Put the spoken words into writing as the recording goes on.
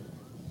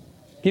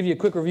give you a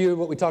quick review of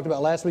what we talked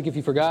about last week. If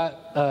you forgot,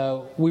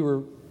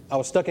 I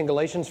was stuck in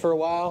Galatians for a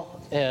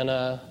while, and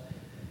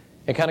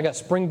kind of got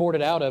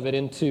springboarded out of it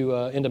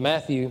into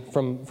Matthew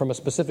from a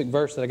specific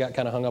verse that I got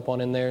kind of hung up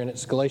on in there, and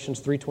it's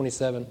Galatians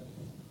 3:27.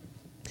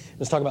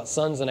 Let's talk about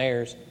sons and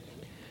heirs.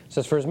 It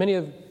says, For as many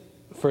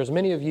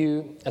of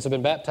you as have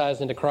been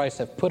baptized into Christ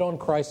have put on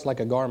Christ like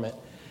a garment.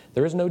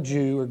 There is no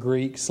Jew or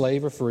Greek,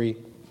 slave or free,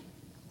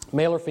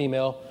 male or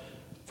female,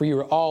 for you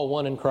are all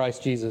one in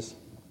Christ Jesus.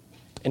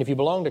 And if you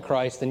belong to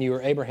Christ, then you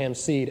are Abraham's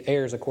seed,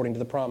 heirs according to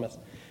the promise.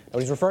 Now,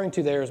 what he's referring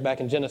to there is back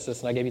in Genesis,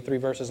 and I gave you 3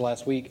 verses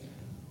last week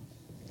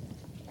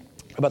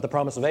about the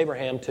promise of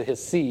Abraham to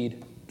his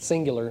seed,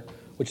 singular,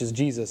 which is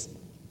Jesus.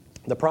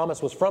 The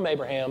promise was from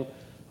Abraham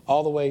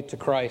all the way to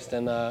Christ.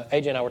 And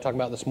AJ and I were talking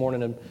about this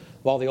morning of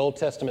all the Old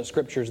Testament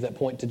scriptures that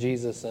point to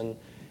Jesus and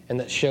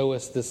that show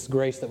us this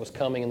grace that was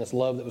coming and this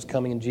love that was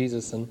coming in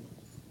Jesus. And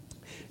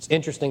it's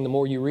interesting, the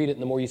more you read it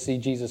and the more you see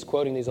Jesus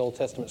quoting these Old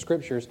Testament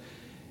scriptures,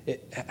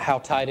 how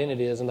tied in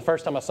it is. And the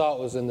first time I saw it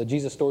was in the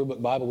Jesus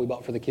Storybook Bible we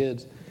bought for the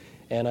kids.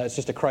 And it's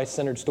just a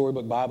Christ-centered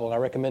storybook Bible. And I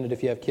recommend it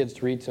if you have kids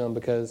to read to them,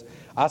 because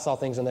I saw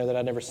things in there that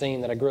I'd never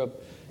seen, that I grew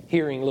up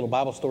hearing little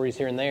Bible stories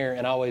here and there,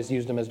 and I always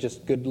used them as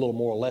just good little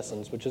moral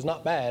lessons, which is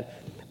not bad,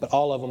 but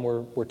all of them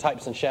were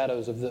types and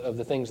shadows of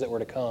the things that were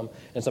to come.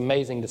 And it's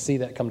amazing to see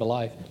that come to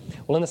life.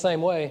 Well, in the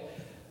same way,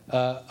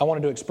 I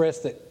wanted to express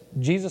that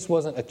Jesus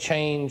wasn't a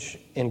change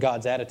in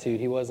God's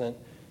attitude. He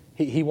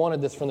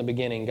wanted this from the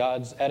beginning.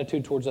 God's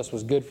attitude towards us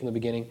was good from the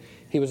beginning.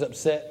 He was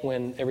upset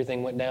when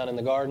everything went down in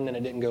the garden and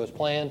it didn't go as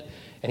planned,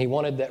 and he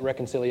wanted that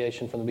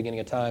reconciliation from the beginning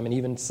of time, and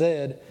even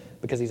said,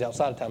 because he's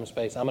outside of time and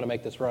space, I'm going to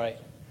make this right.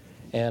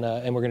 And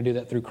we're going to do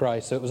that through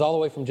Christ. So it was all the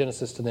way from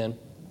Genesis to then.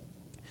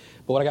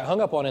 But what I got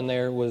hung up on in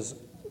there was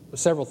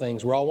several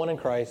things. We're all one in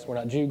Christ. We're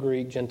not Jew,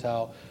 Greek,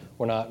 Gentile.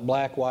 We're not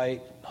black,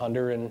 white,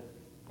 Honduran,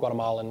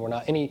 Guatemalan. We're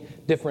not any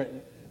different.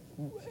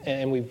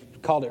 And we've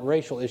called it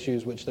racial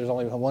issues, which there's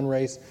only one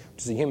race,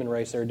 which is the human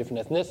race. There are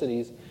different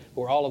ethnicities,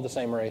 but we're all of the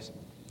same race.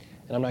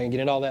 And I'm not going to get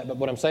into all that, but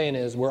what I'm saying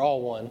is we're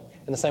all one.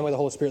 In the same way the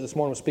Holy Spirit this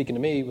morning was speaking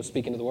to me, was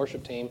speaking to the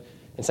worship team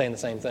and saying the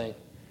same thing.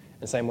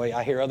 In the same way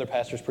I hear other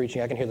pastors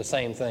preaching, I can hear the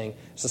same thing.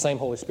 It's the same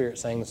Holy Spirit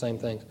saying the same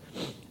things.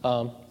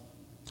 I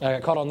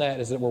got caught on that,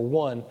 is that we're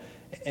one.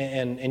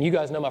 And you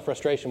guys know my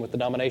frustration with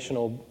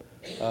denominational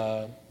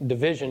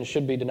division.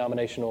 Should be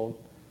denominational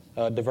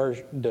not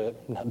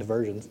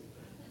diversions.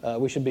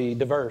 We should be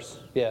diverse,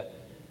 yeah.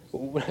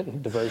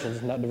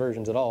 Diversions, not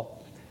diversions at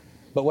all.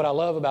 But what I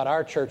love about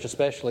our church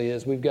especially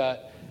is we've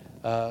got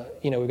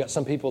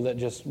some people that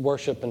just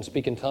worship and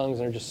speak in tongues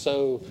and are just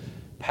so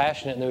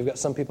passionate, and then we've got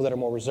some people that are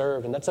more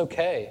reserved, and that's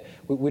okay.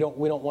 We don't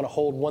want to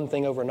hold one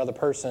thing over another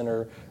person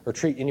or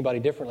treat anybody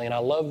differently. And I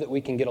love that we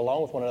can get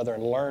along with one another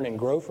and learn and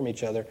grow from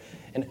each other.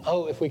 And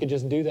if we could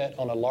just do that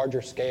on a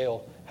larger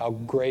scale, how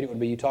great it would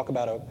be. You talk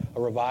about a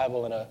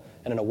revival and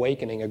an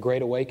awakening, a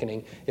great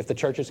awakening. If the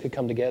churches could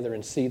come together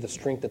and see the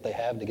strength that they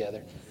have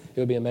together, it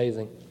would be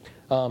amazing.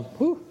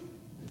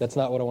 That's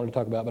not what I wanted to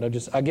talk about, but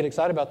I get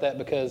excited about that,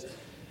 because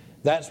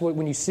that's what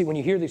when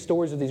you hear these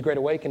stories of these great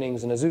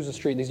awakenings and Azusa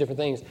Street, these different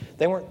things,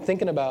 they weren't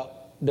thinking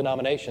about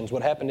denominations.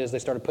 What happened is they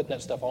started putting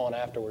that stuff on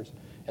afterwards,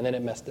 and then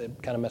it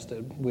kind of messed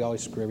it. We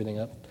always screw everything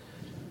up.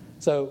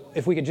 So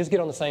if we could just get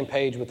on the same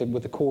page with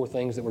the core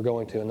things that we're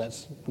going to, and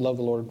that's love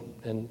the Lord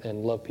and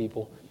love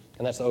people,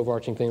 and that's the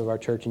overarching theme of our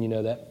church, and you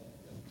know that.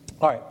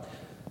 All right,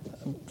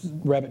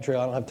 rabbit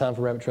trail. I don't have time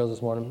for rabbit trails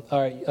this morning.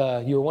 All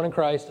right, you were one in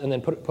Christ, and then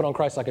put on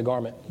Christ like a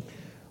garment.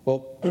 Well,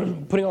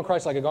 putting on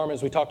Christ like a garment,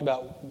 as we talked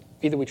about,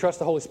 either we trust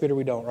the Holy Spirit or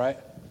we don't, right?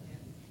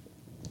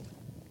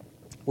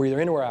 We're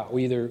either in or out.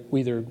 We're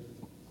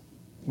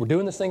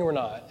doing this thing or we're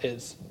not.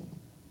 It's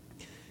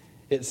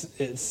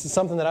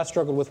something that I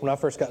struggled with when I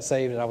first got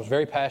saved, and I was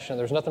very passionate.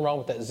 There's nothing wrong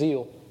with that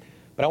zeal,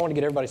 but I wanted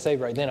to get everybody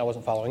saved right then. I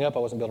wasn't following up. I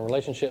wasn't building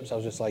relationships. I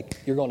was just like,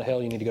 you're going to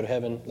hell. You need to go to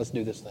heaven. Let's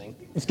do this thing.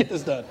 Let's get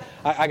this done.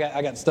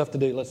 I got stuff to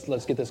do.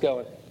 Let's get this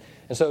going.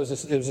 And so it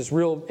was this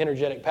real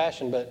energetic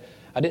passion, but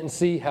I didn't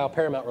see how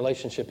paramount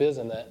relationship is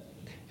in that,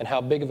 and how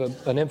big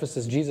of an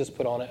emphasis Jesus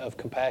put on it of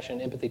compassion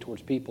and empathy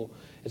towards people.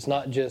 It's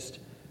not just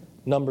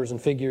numbers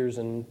and figures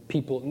and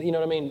people. You know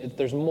what I mean?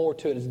 There's more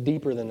to it. It's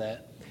deeper than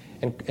that.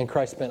 And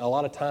Christ spent a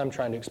lot of time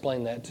trying to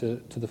explain that to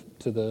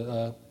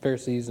the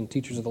Pharisees and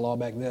teachers of the law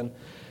back then.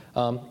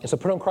 And so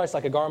put on Christ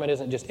like a garment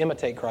isn't just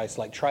imitate Christ,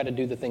 like try to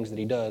do the things that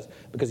he does,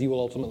 because you will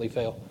ultimately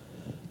fail.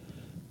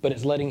 But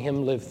it's letting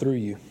him live through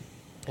you.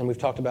 And we've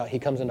talked about he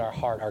comes into our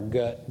heart, our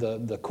gut,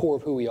 the core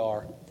of who we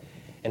are.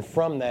 And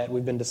from that,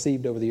 we've been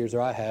deceived over the years, or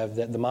I have,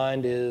 that the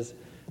mind is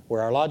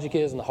where our logic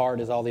is and the heart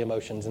is all the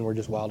emotions, and we're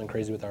just wild and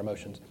crazy with our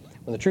emotions.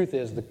 When the truth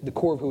is, the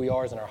core of who we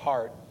are is in our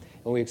heart.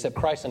 When we accept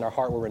Christ in our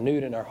heart, we're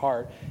renewed in our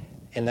heart,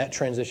 and that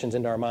transitions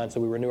into our mind, so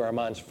we renew our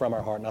minds from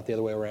our heart, not the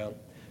other way around.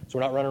 So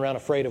we're not running around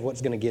afraid of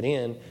what's going to get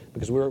in,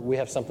 because we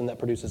have something that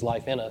produces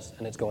life in us,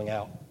 and it's going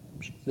out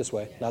this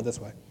way, not this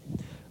way.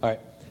 All right,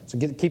 so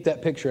keep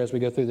that picture as we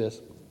go through this.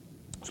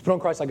 So put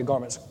on Christ like a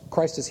garment.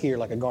 Christ is here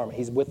like a garment.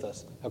 He's with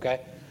us,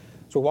 okay?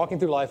 So we're walking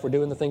through life. We're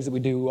doing the things that we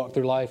do. We walk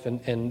through life,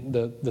 and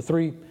the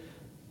three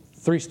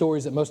three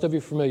stories that most of you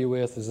are familiar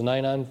with is the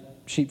 99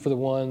 sheep for the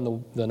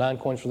one, the 9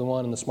 coins for the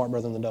one, and the smart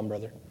brother and the dumb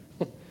brother.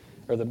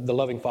 Or the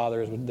loving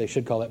father is what they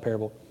should call that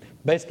parable.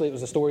 Basically, it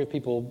was a story of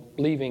people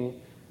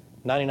leaving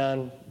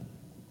 99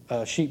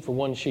 sheep for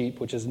one sheep,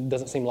 which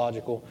doesn't seem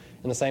logical.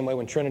 In the same way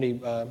when Trinity,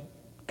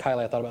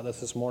 Kylie, I thought about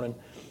this morning.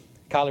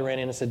 Kylie ran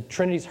in and said,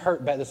 Trinity's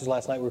hurt bad. This was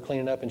last night. We were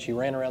cleaning up, and she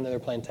ran around there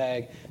playing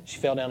tag. She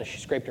fell down and she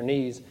scraped her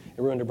knees.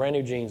 It ruined her brand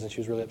new jeans, and she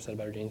was really upset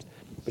about her jeans.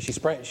 But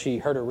she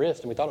hurt her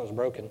wrist, and we thought it was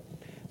broken.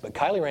 But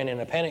Kylie ran in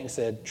a panic and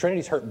said,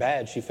 Trinity's hurt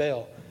bad. She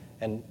fell.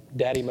 And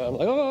Daddy, I'm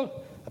like,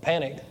 oh, I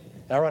panicked.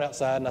 And I run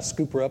outside, and I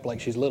scoop her up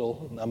like she's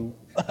little.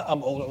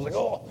 I'm old. I was like,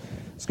 oh.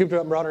 Scooped her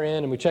up and brought her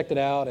in, and we checked it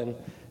out, and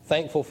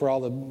thankful for all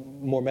the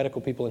more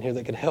medical people in here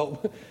that could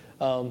help.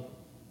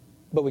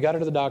 But we got her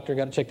to the doctor,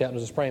 got it checked out, and it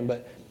was a sprain.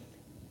 But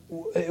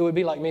it would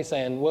be like me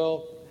saying,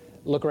 well,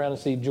 look around and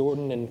see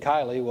Jordan and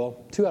Kylie.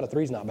 Well, 2 out of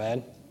 3 is not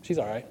bad. She's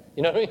all right.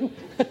 You know what I mean?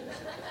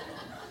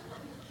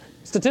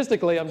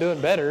 Statistically, I'm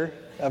doing better.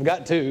 I've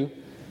got 2.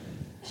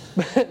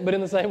 But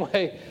in the same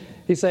way,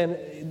 he's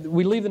saying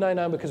we leave the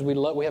 99 because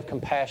we have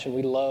compassion.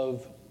 We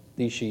love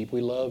these sheep. We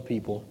love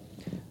people.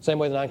 Same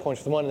way the 9 coins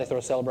for the one, and they throw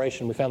a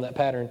celebration. We found that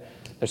pattern.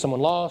 There's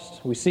someone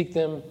lost. We seek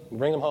them. We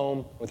bring them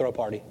home. We throw a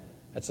party.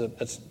 That's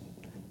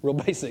real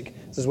basic.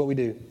 This is what we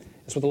do.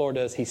 That's what the Lord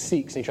does. He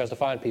seeks and he tries to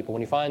find people.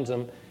 When he finds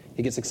them,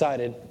 he gets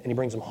excited and he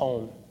brings them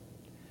home,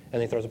 and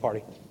then he throws a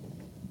party.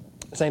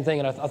 Same thing,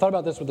 and I thought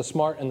about this with the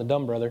smart and the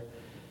dumb brother.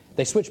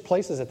 They switch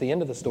places at the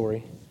end of the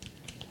story.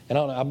 And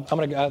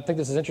I think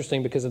this is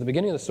interesting because at the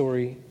beginning of the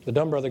story, the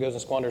dumb brother goes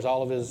and squanders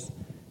all of his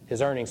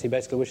earnings. He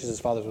basically wishes his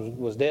father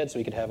was dead so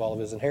he could have all of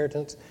his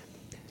inheritance.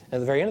 And at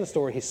the very end of the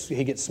story,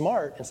 he gets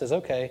smart and says,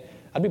 okay,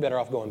 I'd be better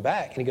off going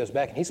back. And he goes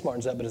back and he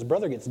smartens up, but his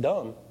brother gets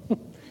dumb.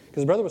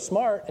 Because his brother was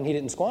smart and he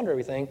didn't squander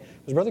everything.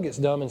 His brother gets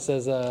dumb and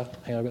says, hang on,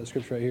 I've got the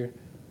scripture right here.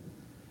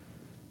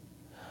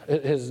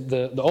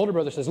 The older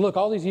brother says, look,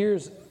 all these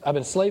years I've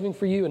been slaving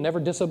for you and never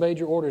disobeyed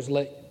your orders,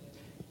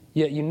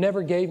 yet you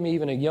never gave me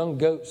even a young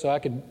goat so I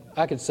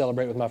could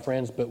celebrate with my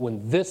friends. But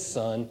when this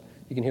son,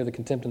 you can hear the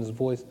contempt in his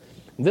voice,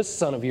 this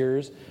son of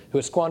yours who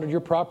has squandered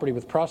your property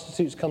with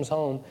prostitutes comes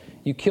home,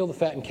 you kill the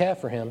fattened calf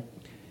for him.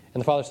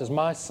 And the father says,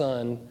 my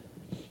son,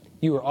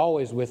 you are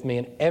always with me,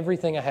 and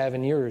everything I have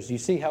in yours. You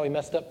see how he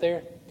messed up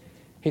there?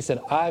 He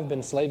said, I've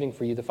been slaving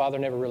for you. The father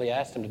never really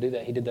asked him to do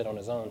that. He did that on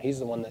his own. He's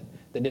the one that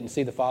didn't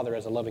see the father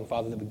as a loving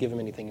father that would give him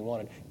anything he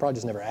wanted. He probably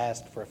just never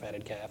asked for a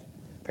fatted calf.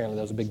 Apparently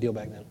that was a big deal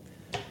back then.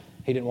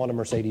 He didn't want a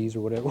Mercedes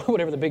or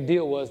whatever the big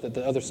deal was that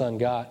the other son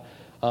got.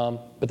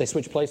 But they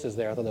switched places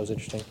there. I thought that was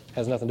interesting.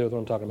 Has nothing to do with what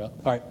I'm talking about.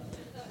 All right.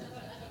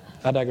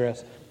 I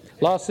digress.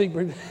 Lost, seek,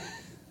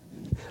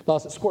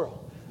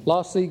 squirrel.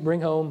 Lost, seek,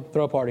 bring home,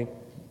 throw a party.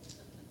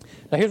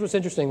 Now, here's what's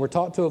interesting. We're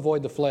taught to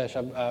avoid the flesh.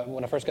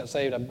 When I first got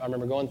saved, I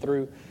remember going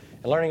through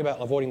and learning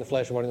about avoiding the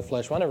flesh. Well,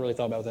 I never really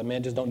thought about that.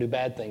 Man, just don't do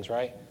bad things,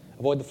 right?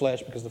 Avoid the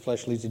flesh because the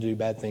flesh leads you to do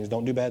bad things.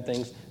 Don't do bad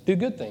things. Do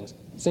good things.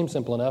 Seems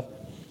simple enough.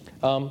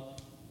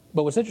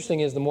 But what's interesting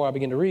is the more I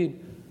begin to read,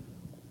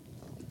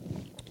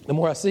 the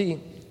more I see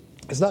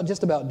it's not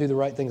just about do the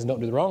right things and don't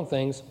do the wrong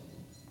things.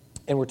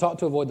 And we're taught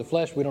to avoid the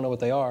flesh. We don't know what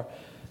they are.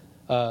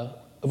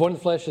 Avoiding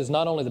the flesh is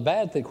not only the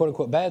bad thing,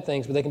 quote-unquote bad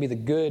things, but they can be the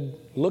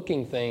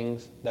good-looking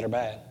things that are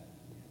bad.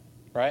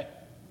 Right?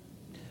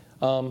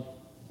 And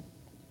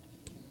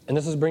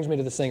this brings me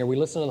to this thing. Are we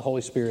listening to the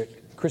Holy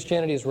Spirit?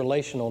 Christianity is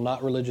relational,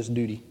 not religious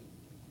duty.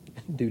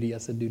 Duty, I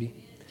said duty.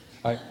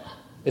 All right.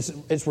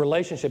 It's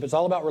relationship. It's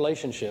all about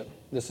relationship.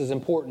 This is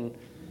important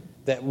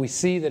that we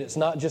see that it's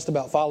not just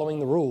about following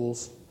the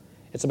rules.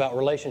 It's about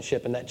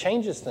relationship, and that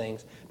changes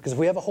things. Because if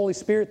we have a Holy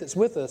Spirit that's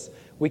with us,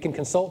 we can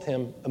consult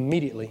Him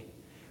immediately.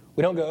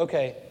 We don't go,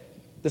 okay,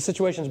 this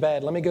situation's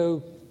bad. Let me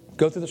go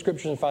through the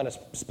Scriptures and find a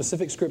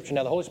specific Scripture.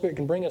 Now, the Holy Spirit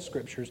can bring us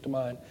Scriptures to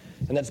mind,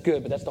 and that's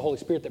good, but that's the Holy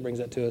Spirit that brings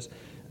that to us.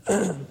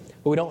 But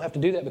we don't have to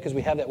do that because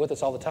we have that with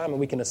us all the time, and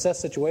we can assess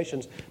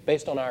situations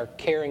based on our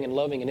caring and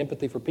loving and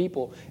empathy for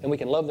people, and we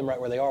can love them right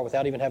where they are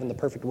without even having the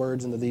perfect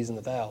words and the these and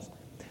the thous.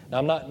 Now,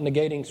 I'm not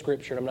negating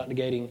Scripture. I'm not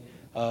negating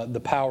the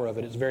power of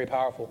it. It's very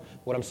powerful.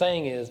 What I'm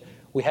saying is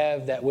we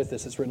have that with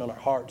us. It's written on our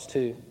hearts,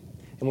 too.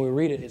 And when we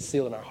read it, it's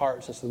sealed in our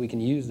hearts, and so that we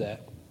can use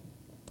that.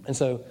 And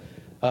so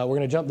we're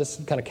going to jump.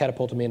 This kind of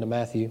catapulted me into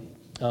Matthew.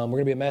 We're going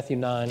to be at Matthew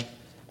 9.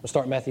 We'll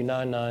start Matthew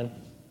 9:9.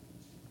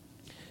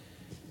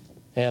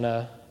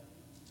 And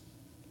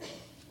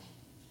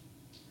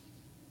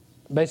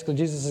basically,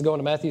 Jesus is going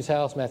to Matthew's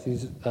house.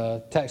 Matthew's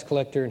tax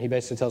collector, and he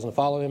basically tells him to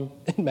follow him.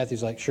 And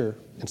Matthew's like, sure,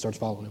 and starts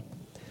following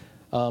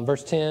him.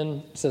 Verse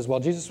 10 says,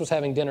 while Jesus was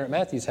having dinner at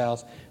Matthew's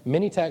house,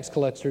 many tax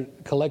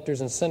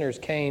collectors and sinners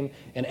came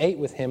and ate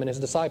with him and his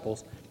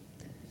disciples.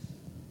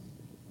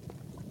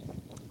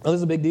 Now, this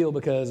is a big deal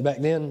because back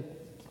then,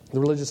 the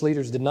religious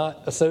leaders did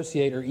not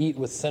associate or eat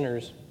with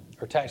sinners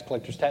or tax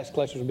collectors. Tax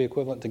collectors would be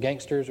equivalent to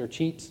gangsters or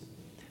cheats.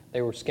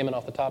 They were skimming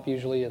off the top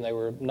usually, and they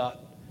were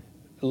not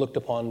looked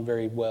upon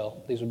very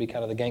well. These would be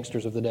kind of the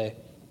gangsters of the day.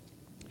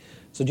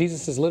 So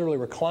Jesus is literally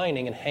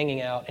reclining and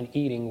hanging out and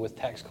eating with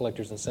tax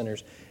collectors and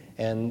sinners.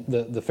 And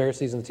the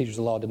Pharisees and the teachers of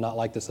the law did not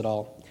like this at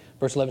all.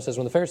 Verse 11 says,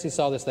 when the Pharisees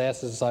saw this, they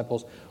asked his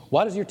disciples,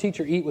 why does your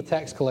teacher eat with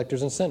tax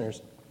collectors and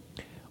sinners?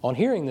 On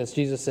hearing this,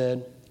 Jesus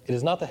said, it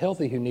is not the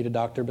healthy who need a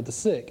doctor, but the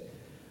sick.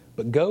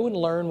 But go and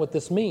learn what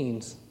this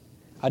means.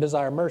 I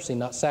desire mercy,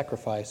 not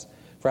sacrifice,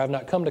 for I have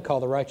not come to call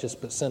the righteous,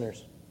 but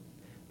sinners.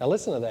 Now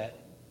listen to that.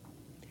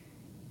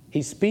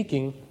 He's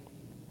speaking.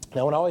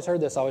 Now when I always heard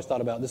this, I always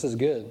thought about, this is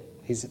good.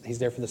 He's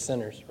there for the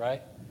sinners,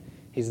 right?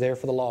 He's there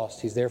for the lost.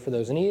 He's there for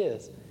those, and he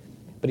is.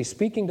 But he's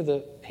speaking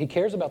he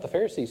cares about the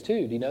Pharisees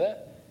too. Do you know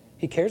that?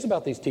 He cares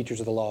about these teachers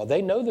of the law.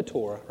 They know the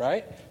Torah,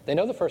 right? They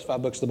know the first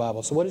 5 books of the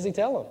Bible. So what does he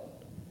tell them?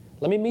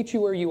 Let me meet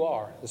you where you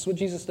are. This is what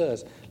Jesus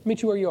does.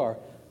 Meet you where you are.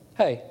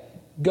 Hey,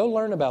 go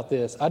learn about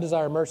this. I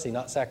desire mercy,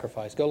 not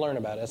sacrifice. Go learn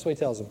about it. That's what he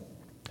tells them.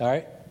 All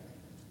right?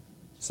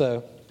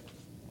 So,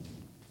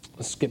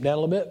 let's skip down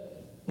a little bit.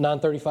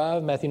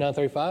 9:35, Matthew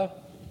 9:35.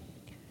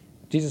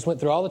 Jesus went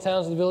through all the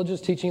towns and the villages,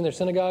 teaching in their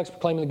synagogues,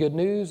 proclaiming the good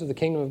news of the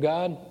kingdom of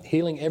God,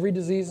 healing every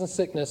disease and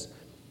sickness.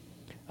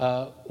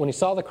 When he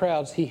saw the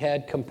crowds, he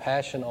had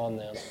compassion on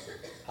them.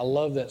 I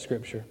love that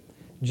scripture.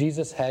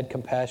 Jesus had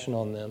compassion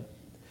on them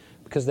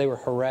because they were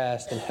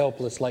harassed and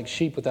helpless like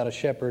sheep without a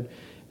shepherd.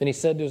 Then he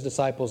said to his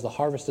disciples, the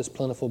harvest is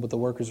plentiful, but the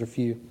workers are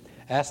few.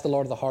 Ask the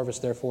Lord of the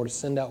harvest, therefore, to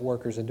send out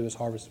workers into his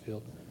harvest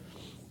field.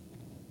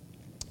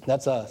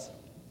 That's us.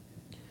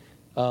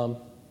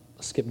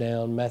 Let's skip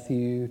down.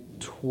 Matthew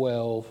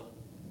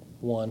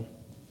 12:1.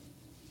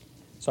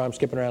 Sorry, I'm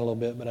skipping around a little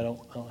bit, but I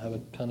don't have a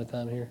ton of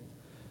time here.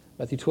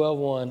 Matthew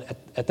 12:1.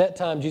 At that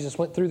time, Jesus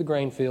went through the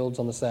grain fields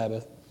on the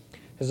Sabbath.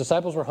 His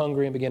disciples were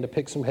hungry and began to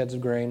pick some heads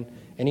of grain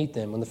and eat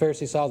them. When the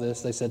Pharisees saw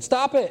this, they said,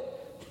 stop it!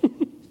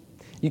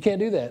 You can't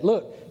do that.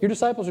 Look, your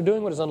disciples are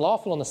doing what is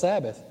unlawful on the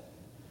Sabbath.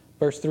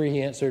 Verse 3,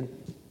 he answered,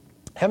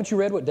 haven't you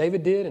read what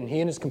David did and he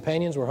and his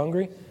companions were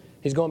hungry?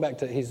 He's going back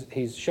to,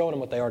 he's showing them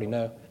what they already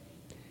know.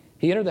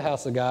 He entered the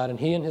house of God, and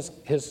he and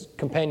his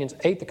companions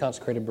ate the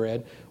consecrated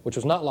bread, which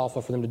was not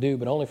lawful for them to do,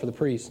 but only for the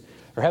priests.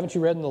 Or haven't you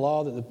read in the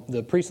law that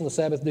the priests on the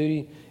Sabbath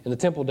duty in the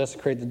temple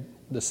desecrate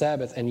the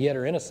Sabbath and yet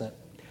are innocent?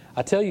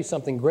 I tell you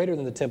something greater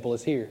than the temple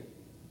is here.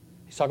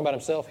 He's talking about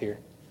himself here.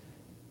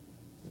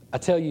 I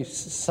tell you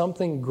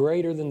something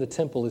greater than the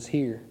temple is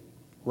here.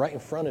 Right in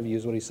front of you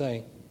is what he's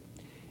saying.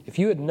 If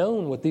you had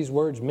known what these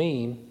words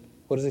mean,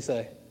 what does he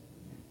say?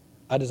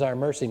 I desire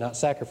mercy, not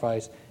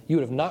sacrifice. You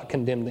would have not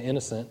condemned the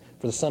innocent,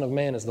 for the Son of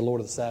Man is the Lord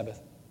of the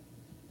Sabbath.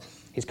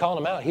 He's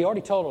calling them out. He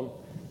already told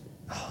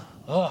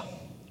them,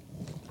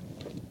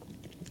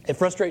 It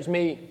frustrates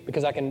me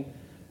because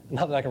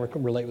not that I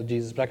can relate with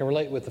Jesus, but I can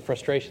relate with the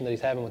frustration that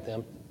he's having with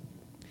them.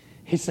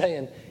 He's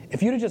saying,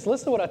 if you'd have just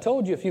listened to what I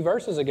told you a few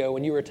verses ago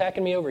when you were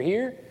attacking me over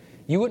here,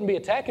 you wouldn't be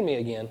attacking me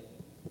again.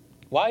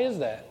 Why is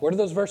that? Where do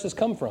those verses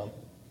come from?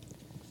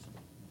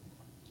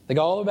 They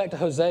go all the way back to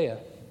Hosea.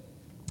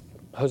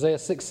 Hosea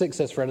 6:6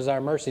 says, for I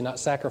desire mercy, not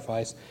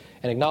sacrifice,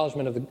 and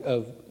acknowledgement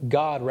of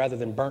God rather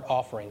than burnt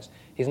offerings.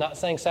 He's not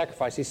saying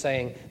sacrifice. He's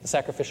saying the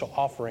sacrificial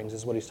offerings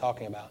is what he's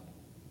talking about.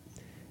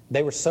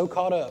 They were so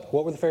caught up.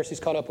 What were the Pharisees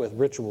caught up with?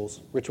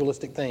 Rituals,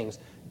 ritualistic things.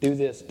 Do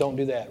this, don't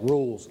do that.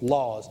 Rules,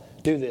 laws,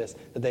 do this.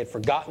 That they had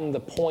forgotten the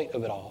point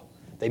of it all.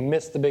 They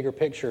missed the bigger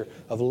picture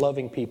of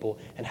loving people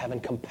and having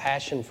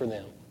compassion for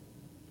them.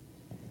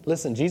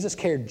 Listen, Jesus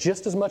cared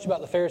just as much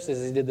about the Pharisees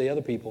as he did the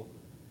other people.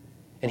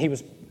 And he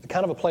was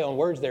kind of a play on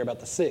words there about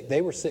the sick.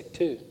 They were sick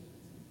too.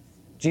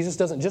 Jesus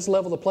doesn't just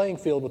level the playing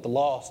field with the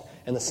lost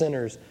and the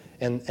sinners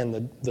and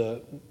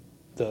the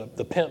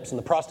pimps and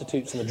the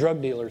prostitutes and the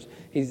drug dealers.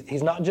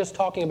 He's not just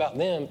talking about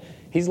them.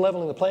 He's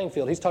leveling the playing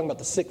field. He's talking about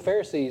the sick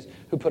Pharisees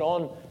who put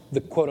on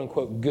the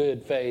quote-unquote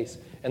good face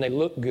and they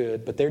look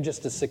good, but they're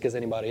just as sick as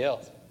anybody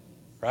else.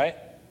 Right?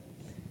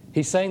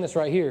 He's saying this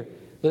right here.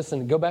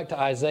 Listen, go back to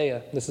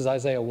Isaiah. This is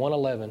Isaiah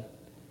 1:11.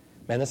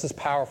 Man, this is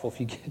powerful if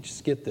you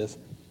just get this.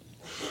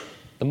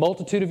 The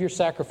multitude of your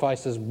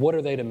sacrifices, what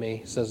are they to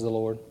me, says the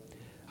Lord?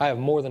 I have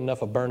more than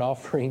enough of burnt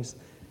offerings.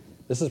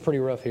 This is pretty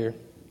rough here.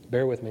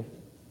 Bear with me.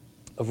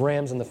 Of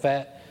rams and the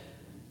fat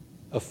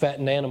of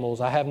fattened animals,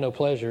 I have no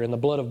pleasure. In the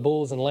blood of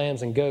bulls and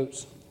lambs and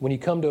goats. When you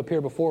come to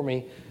appear before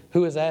me,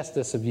 who has asked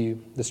this of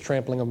you, this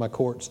trampling of my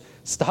courts?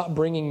 Stop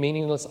bringing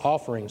meaningless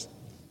offerings.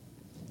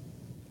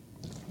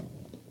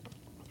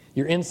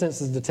 Your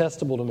incense is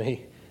detestable to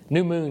me.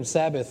 New moon,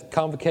 Sabbath,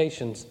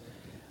 convocations.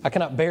 I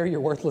cannot bear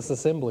your worthless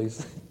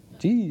assemblies.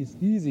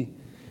 Jeez, easy.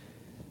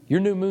 Your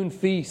new moon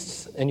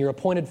feasts and your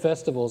appointed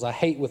festivals I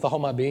hate with all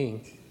my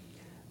being.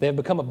 They have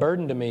become a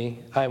burden to me.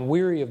 I am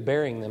weary of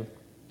bearing them.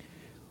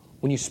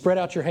 When you spread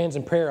out your hands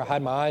in prayer, I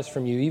hide my eyes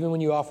from you. Even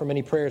when you offer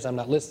many prayers, I'm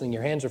not listening.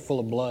 Your hands are full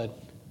of blood.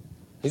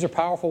 These are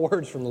powerful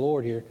words from the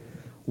Lord here.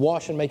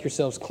 Wash and make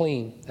yourselves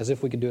clean, as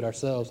if we could do it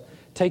ourselves.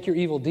 Take your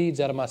evil deeds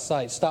out of my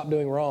sight. Stop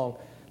doing wrong.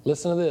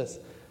 Listen to this.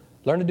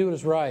 Learn to do what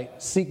is right.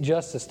 Seek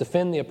justice.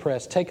 Defend the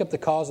oppressed. Take up the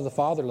cause of the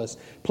fatherless.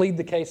 Plead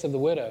the case of the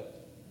widow.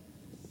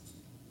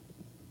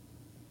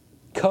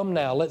 Come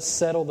now, let's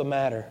settle the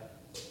matter,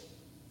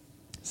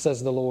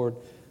 says the Lord.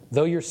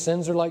 Though your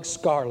sins are like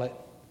scarlet,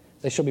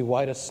 they shall be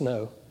white as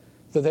snow.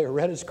 Though they are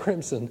red as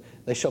crimson,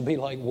 they shall be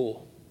like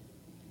wool.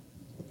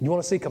 You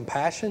want to see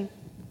compassion?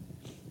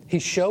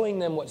 He's showing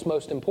them what's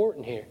most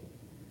important here.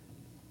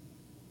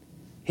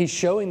 He's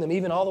showing them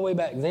even all the way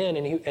back then,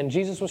 and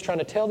Jesus was trying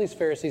to tell these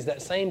Pharisees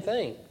that same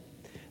thing.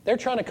 They're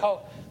trying to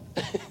call,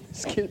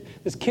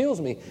 this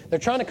kills me, they're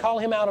trying to call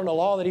him out on a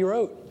law that he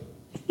wrote.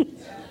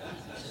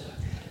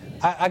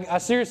 I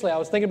seriously, I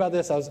was thinking about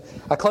this.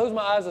 I closed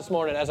my eyes this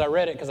morning as I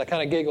read it because I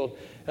kind of giggled.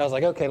 And I was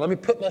like, okay, let me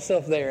put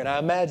myself there. And I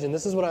imagine,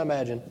 this is what I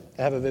imagine.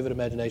 I have a vivid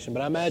imagination.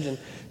 But I imagine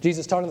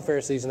Jesus talking to the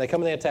Pharisees, and they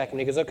come and they attack him.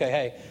 And he goes, okay,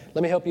 hey,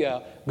 let me help you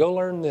out. Go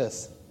learn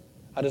this.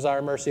 I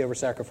desire mercy over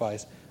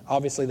sacrifice.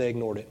 Obviously, they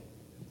ignored it.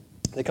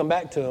 They come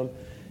back to him,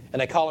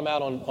 and they call him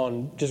out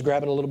on just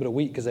grabbing a little bit of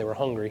wheat because they were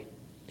hungry.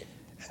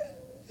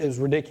 It was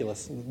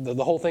ridiculous.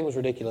 The whole thing was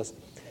ridiculous.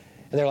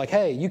 And they're like,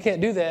 hey, you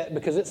can't do that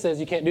because it says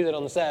you can't do that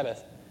on the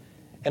Sabbath.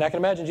 And I can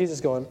imagine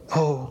Jesus going,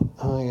 oh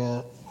my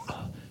God.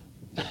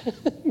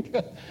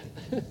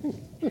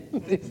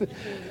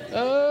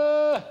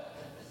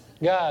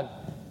 God.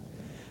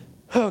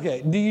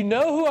 Okay, do you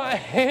know who I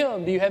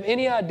am? Do you have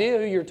any idea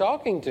who you're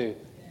talking to?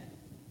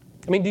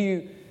 I mean, do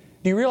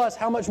you realize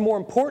how much more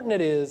important it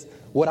is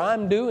what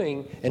I'm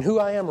doing and who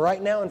I am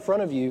right now in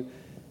front of you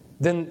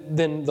than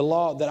the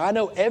law that I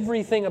know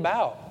everything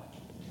about?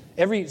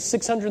 Every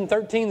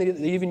 613 that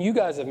even you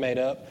guys have made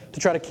up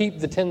to try to keep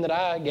the 10 that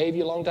I gave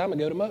you a long time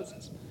ago to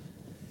Moses.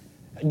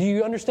 Do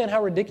you understand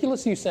how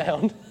ridiculous you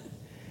sound?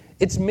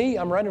 It's me.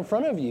 I'm right in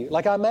front of you.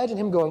 Like I imagine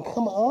him going,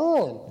 come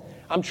on.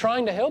 I'm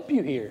trying to help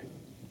you here.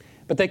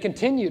 But they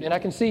continued, and I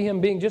can see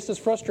him being just as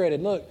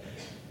frustrated. Look,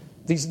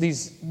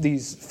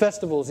 these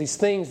festivals, these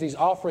things, these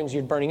offerings,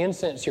 you're burning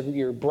incense,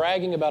 you're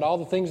bragging about all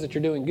the things that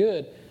you're doing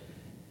good,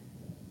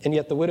 and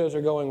yet the widows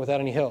are going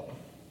without any help.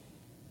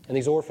 And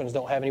these orphans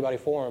don't have anybody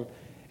for them.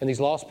 And these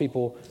lost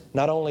people,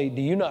 not only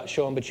do you not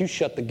show them, but you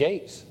shut the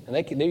gates. And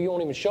you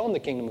won't even show them the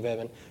kingdom of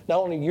heaven. Not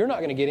only you're not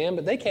going to get in,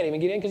 but they can't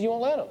even get in because you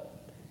won't let them.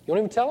 You won't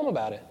even tell them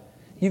about it.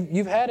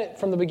 You've had it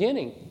from the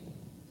beginning.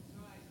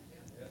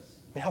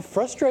 I mean, how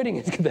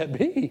frustrating could that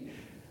be?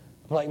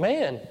 I'm like,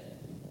 man.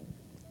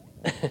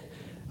 I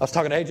was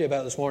talking to AJ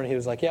about it this morning. He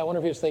was like, yeah, I wonder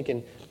if he was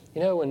thinking,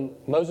 when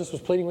Moses was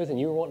pleading with and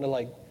you were wanting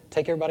to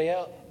take everybody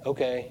out?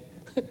 Okay.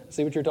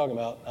 See what you're talking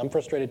about. I'm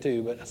frustrated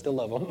too, but I still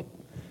love them.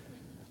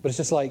 But it's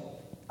just like,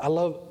 I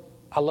love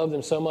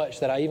them so much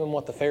that I even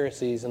want the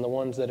Pharisees and the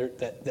ones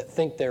that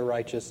think they're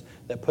righteous,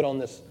 that put on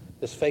this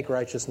fake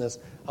righteousness,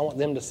 I want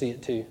them to see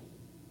it too.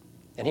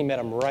 And he met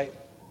them right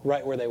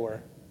where they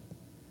were.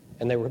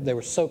 And they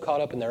were so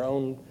caught up in their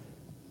own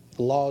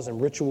laws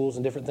and rituals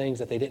and different things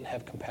that they didn't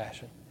have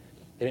compassion.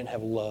 They didn't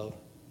have love.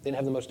 They didn't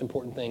have the most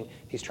important thing.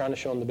 He's trying to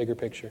show them the bigger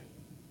picture.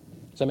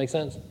 Does that make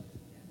sense?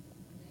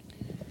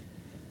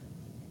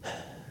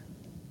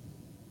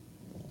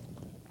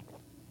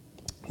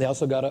 They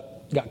also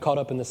got caught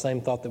up in the same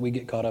thought that we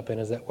get caught up in,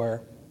 is that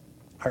where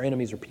our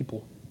enemies are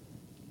people.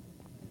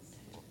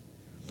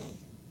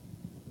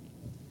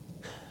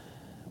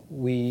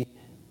 We,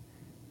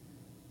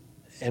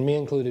 and me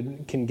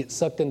included, can get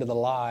sucked into the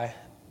lie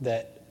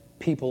that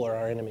people are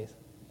our enemies.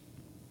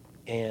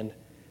 And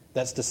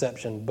that's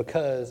deception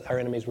because our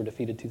enemies were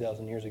defeated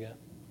 2,000 years ago.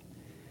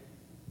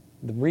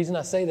 The reason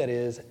I say that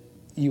is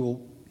you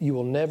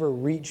will never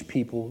really reach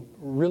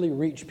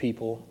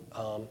people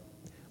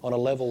on a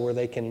level where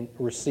they can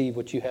receive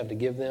what you have to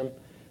give them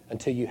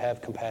until you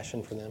have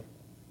compassion for them.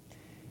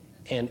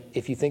 And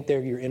if you think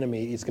they're your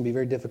enemy, it's going to be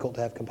very difficult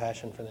to have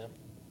compassion for them.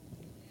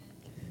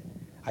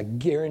 I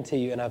guarantee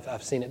you, and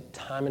I've seen it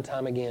time and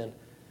time again,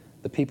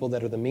 the people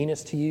that are the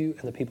meanest to you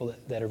and the people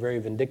that are very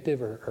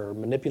vindictive or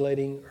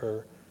manipulating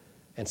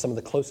and some of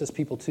the closest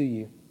people to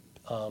you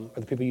or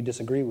the people you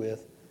disagree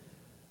with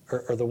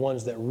are the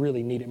ones that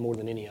really need it more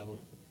than any of them.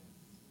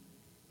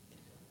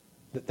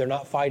 They're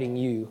not fighting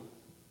you.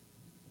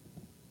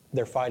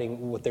 They're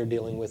fighting what they're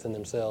dealing with in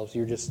themselves.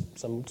 You're just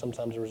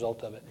sometimes a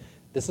result of it.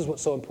 This is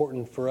what's so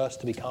important for us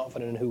to be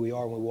confident in who we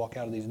are when we walk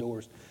out of these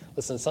doors.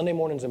 Listen, Sunday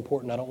morning's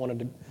important. I don't want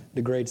to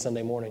degrade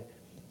Sunday morning.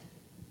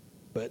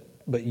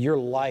 But your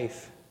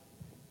life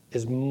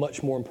is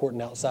much more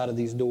important outside of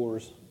these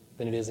doors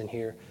than it is in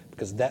here,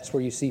 because that's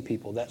where you see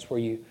people. That's where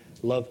you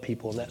love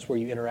people, and that's where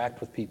you interact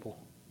with people.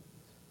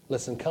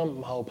 Listen,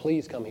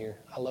 please come here.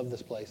 I love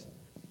this place.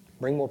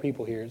 Bring more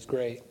people here. It's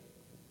great.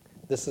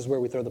 This is where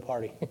we throw the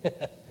party.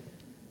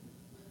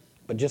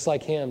 But just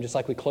like him, just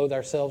like we clothe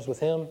ourselves with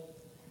him,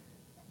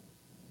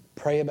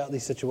 pray about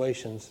these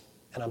situations.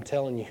 And I'm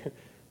telling you,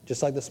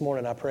 just like this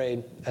morning I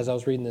prayed as I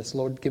was reading this,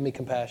 Lord, give me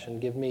compassion.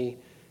 Give me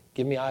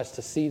eyes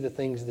to see the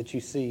things that you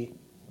see.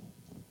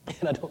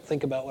 And I don't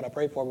think about what I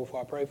pray for before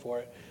I pray for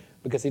it,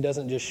 because he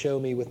doesn't just show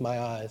me with my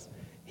eyes.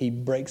 He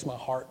breaks my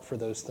heart for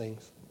those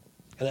things.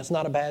 And that's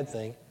not a bad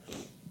thing.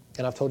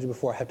 And I've told you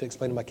before, I have to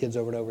explain to my kids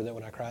over and over that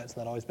when I cry, it's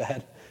not always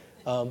bad.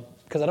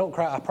 Because I don't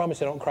cry. I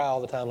promise you I don't cry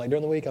all the time. Like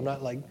during the week, I'm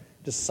not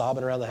just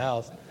sobbing around the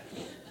house.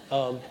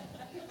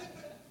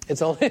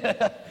 It's only...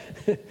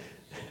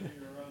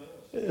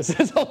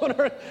 it's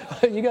only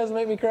you guys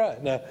make me cry.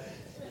 No.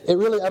 It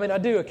really, I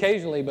do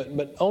occasionally,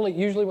 but only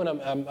usually when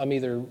I'm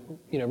either,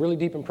 really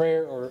deep in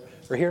prayer or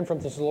hearing from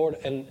the Lord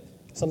and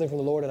something from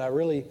the Lord, and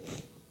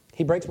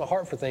He breaks my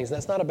heart for things. And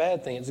that's not a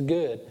bad thing. It's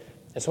good.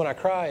 And so when I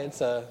cry,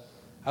 it's I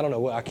don't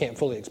know. I can't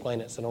fully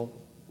explain it, so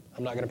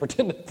I'm not going to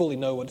pretend to fully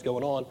know what's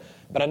going on.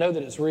 But I know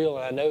that it's real,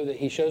 and I know that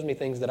He shows me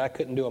things that I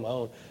couldn't do on my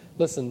own.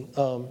 Listen,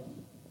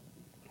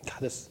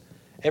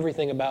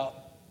 everything about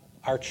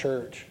our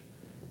church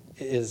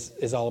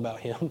is all about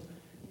Him.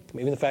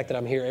 Even the fact that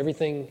I'm here,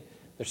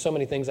 there's so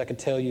many things I could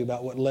tell you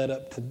about what led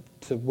up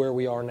to where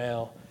we are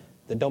now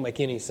that don't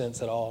make any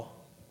sense at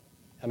all.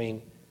 I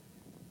mean,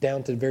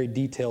 down to very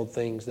detailed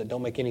things that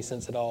don't make any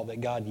sense at all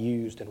that God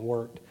used and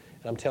worked.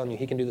 And I'm telling you,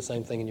 He can do the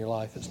same thing in your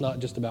life. It's not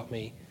just about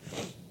me.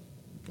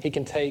 He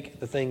can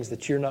take the things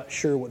that you're not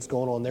sure what's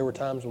going on. There were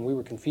times when we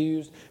were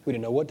confused. We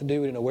didn't know what to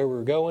do. We didn't know where we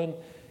were going.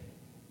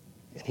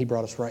 And He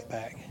brought us right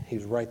back. He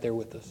was right there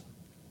with us.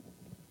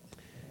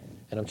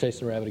 And I'm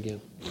chasing the rabbit again.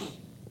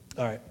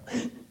 All right.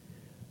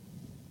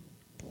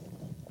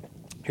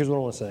 Here's what I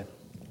want to say.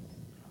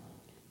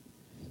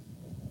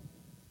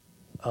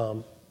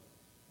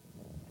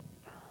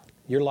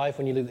 Your life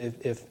when you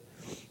live,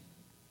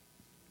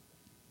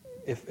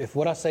 if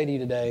what I say to you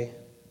today,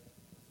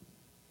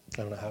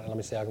 I don't know how, let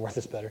me see how I can word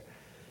this better.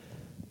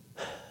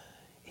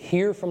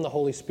 Hear from the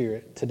Holy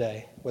Spirit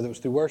today, whether it was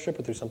through worship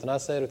or through something I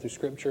said or through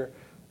Scripture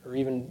or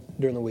even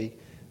during the week.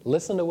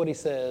 Listen to what He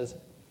says,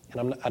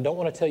 and I don't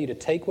want to tell you to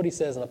take what He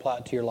says and apply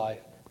it to your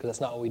life, because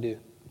that's not what we do.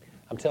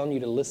 I'm telling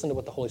you to listen to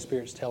what the Holy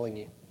Spirit's telling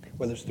you,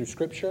 whether it's through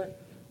Scripture,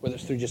 whether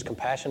it's through just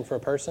compassion for a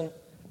person.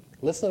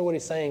 Listen to what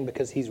He's saying,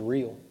 because He's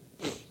real.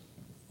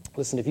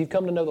 Listen, if you've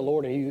come to know the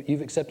Lord and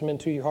you've accepted Him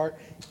into your heart,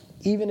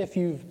 even if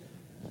you've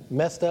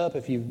messed up,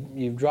 if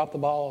you've dropped the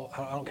ball,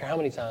 I don't care how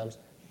many times.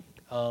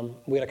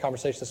 We had a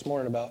conversation this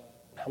morning about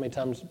how many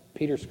times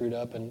Peter screwed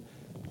up, and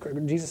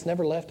Jesus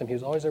never left him. He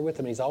was always there with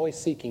him. He's always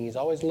seeking. He's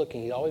always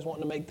looking. He's always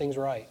wanting to make things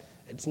right.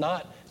 It's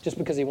not just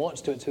because He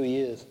wants to. It's who He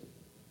is.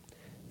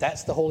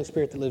 That's the Holy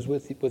Spirit that lives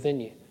within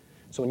you.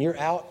 So when you're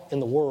out in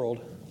the world,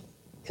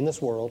 in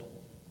this world,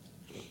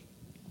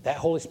 that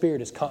Holy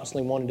Spirit is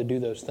constantly wanting to do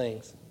those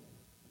things.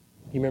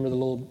 You remember the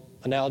little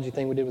analogy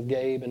thing we did with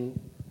Gabe and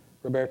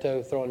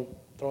Roberto throwing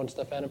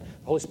stuff at him?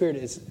 The Holy Spirit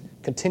is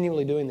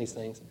continually doing these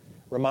things,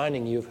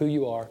 reminding you of who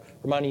you are,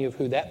 reminding you of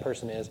who that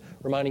person is,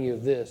 reminding you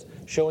of this,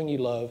 showing you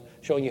love,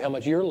 showing you how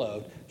much you're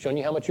loved, showing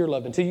you how much you're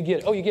loved until you get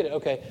it. Oh, you get it.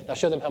 Okay, now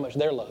show them how much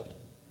they're loved.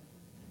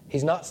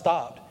 He's not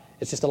stopped.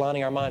 It's just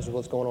aligning our minds with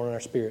what's going on in our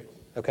spirit.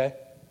 Okay?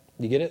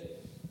 You get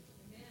it?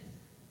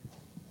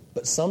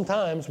 But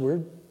sometimes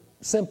we're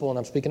simple, and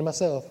I'm speaking to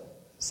myself.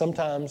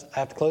 Sometimes I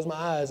have to close my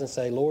eyes and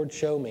say, Lord,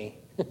 show me.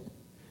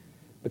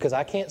 Because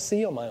I can't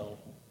see on my own.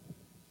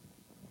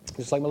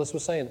 Just like Melissa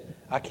was saying,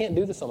 I can't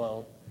do this on my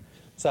own.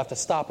 So I have to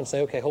stop and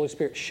say, okay, Holy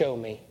Spirit, show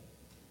me.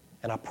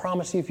 And I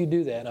promise you if you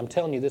do that, and I'm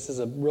telling you this is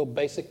a real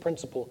basic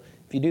principle,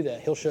 if you do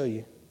that, He'll show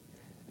you.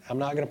 I'm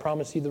not going to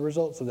promise you the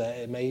results of that.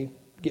 It may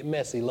get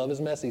messy. Love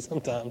is messy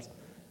sometimes.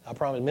 I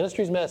promise.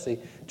 Ministry's messy.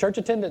 Church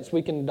attendance,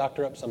 we can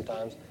doctor up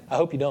sometimes. I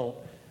hope you don't.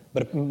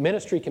 But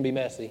ministry can be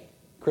messy.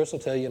 Chris will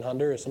tell you in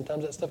Honduras,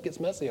 sometimes that stuff gets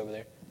messy over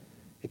there.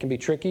 It can be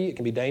tricky. It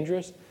can be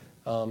dangerous.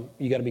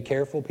 You got to be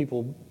careful.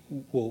 People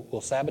will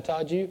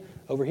sabotage you.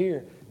 Over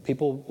here,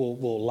 people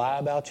will lie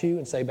about you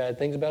and say bad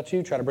things about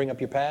you, try to bring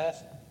up your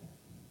past.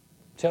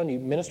 I'm telling you,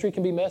 ministry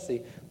can be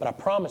messy, but I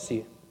promise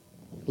you,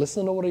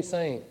 listen to what He's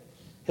saying.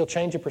 He'll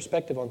change your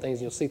perspective on things,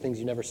 and you'll see things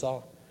you never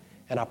saw.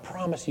 And I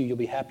promise you, you'll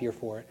be happier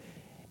for it.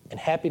 And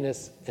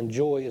happiness and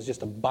joy is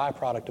just a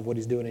byproduct of what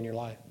He's doing in your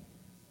life.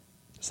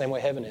 Same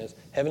way heaven is.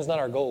 Heaven's not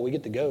our goal. We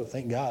get to go,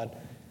 thank God.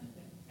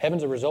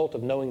 Heaven's a result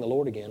of knowing the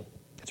Lord again.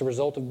 It's a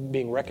result of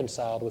being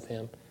reconciled with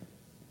Him.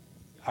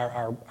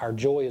 Our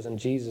joy is in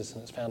Jesus,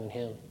 and it's found in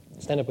Him.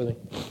 Stand up with me.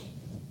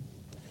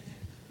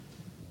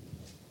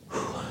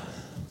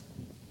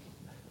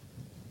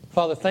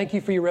 Father, thank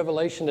You for Your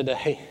revelation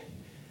today.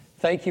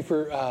 Thank You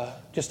for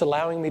just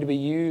allowing me to be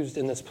used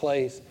in this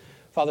place.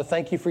 Father,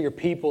 thank You for Your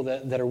people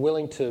that are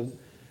willing to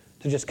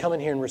just come in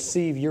here and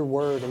receive Your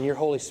word and Your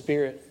Holy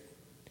Spirit.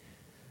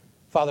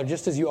 Father,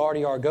 just as You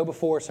already are, go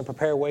before us and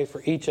prepare a way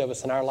for each of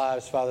us in our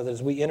lives, Father, that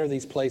as we enter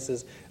these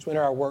places, as we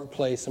enter our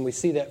workplace and we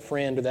see that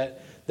friend or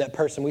that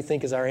person we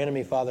think is our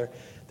enemy, Father,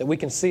 that we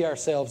can see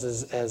ourselves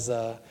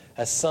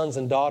as sons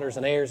and daughters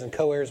and heirs and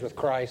co-heirs with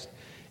Christ,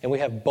 and we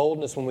have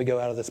boldness when we go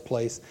out of this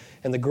place.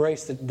 And the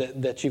grace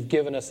that You've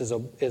given us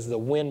is the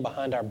wind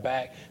behind our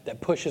back that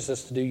pushes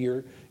us to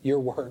do Your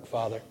work,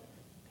 Father.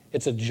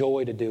 It's a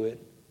joy to do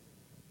it.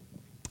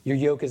 Your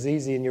yoke is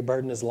easy and Your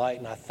burden is light,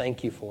 and I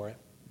thank You for it.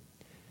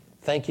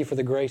 Thank You for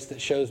the grace that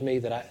shows me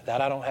that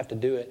I don't have to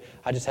do it.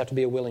 I just have to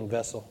be a willing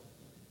vessel.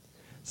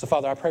 So,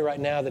 Father, I pray right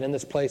now that in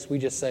this place we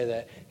just say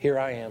that, here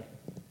I am.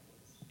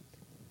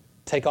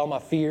 Take all my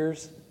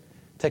fears.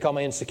 Take all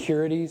my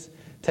insecurities.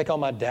 Take all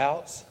my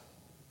doubts.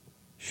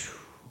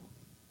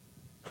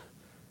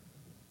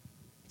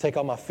 Take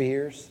all my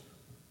fears.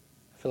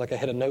 I feel like I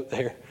hit a note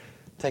there.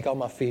 Take all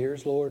my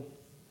fears, Lord.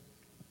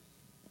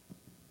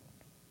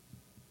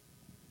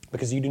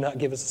 Because You do not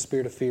give us a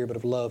spirit of fear, but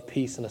of love,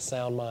 peace, and a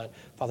sound mind.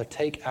 Father,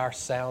 take our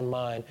sound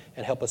mind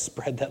and help us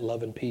spread that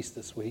love and peace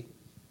this week.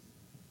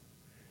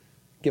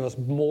 Give us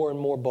more and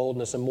more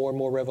boldness and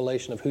more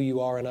revelation of who you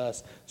are in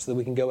us so that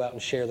we can go out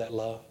and share that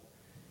love.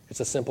 It's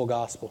a simple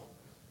gospel.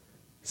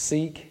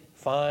 Seek,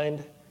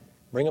 find,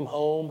 bring them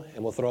home,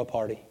 and we'll throw a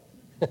party.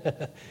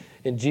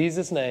 In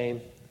Jesus'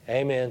 name,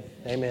 amen.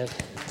 Amen.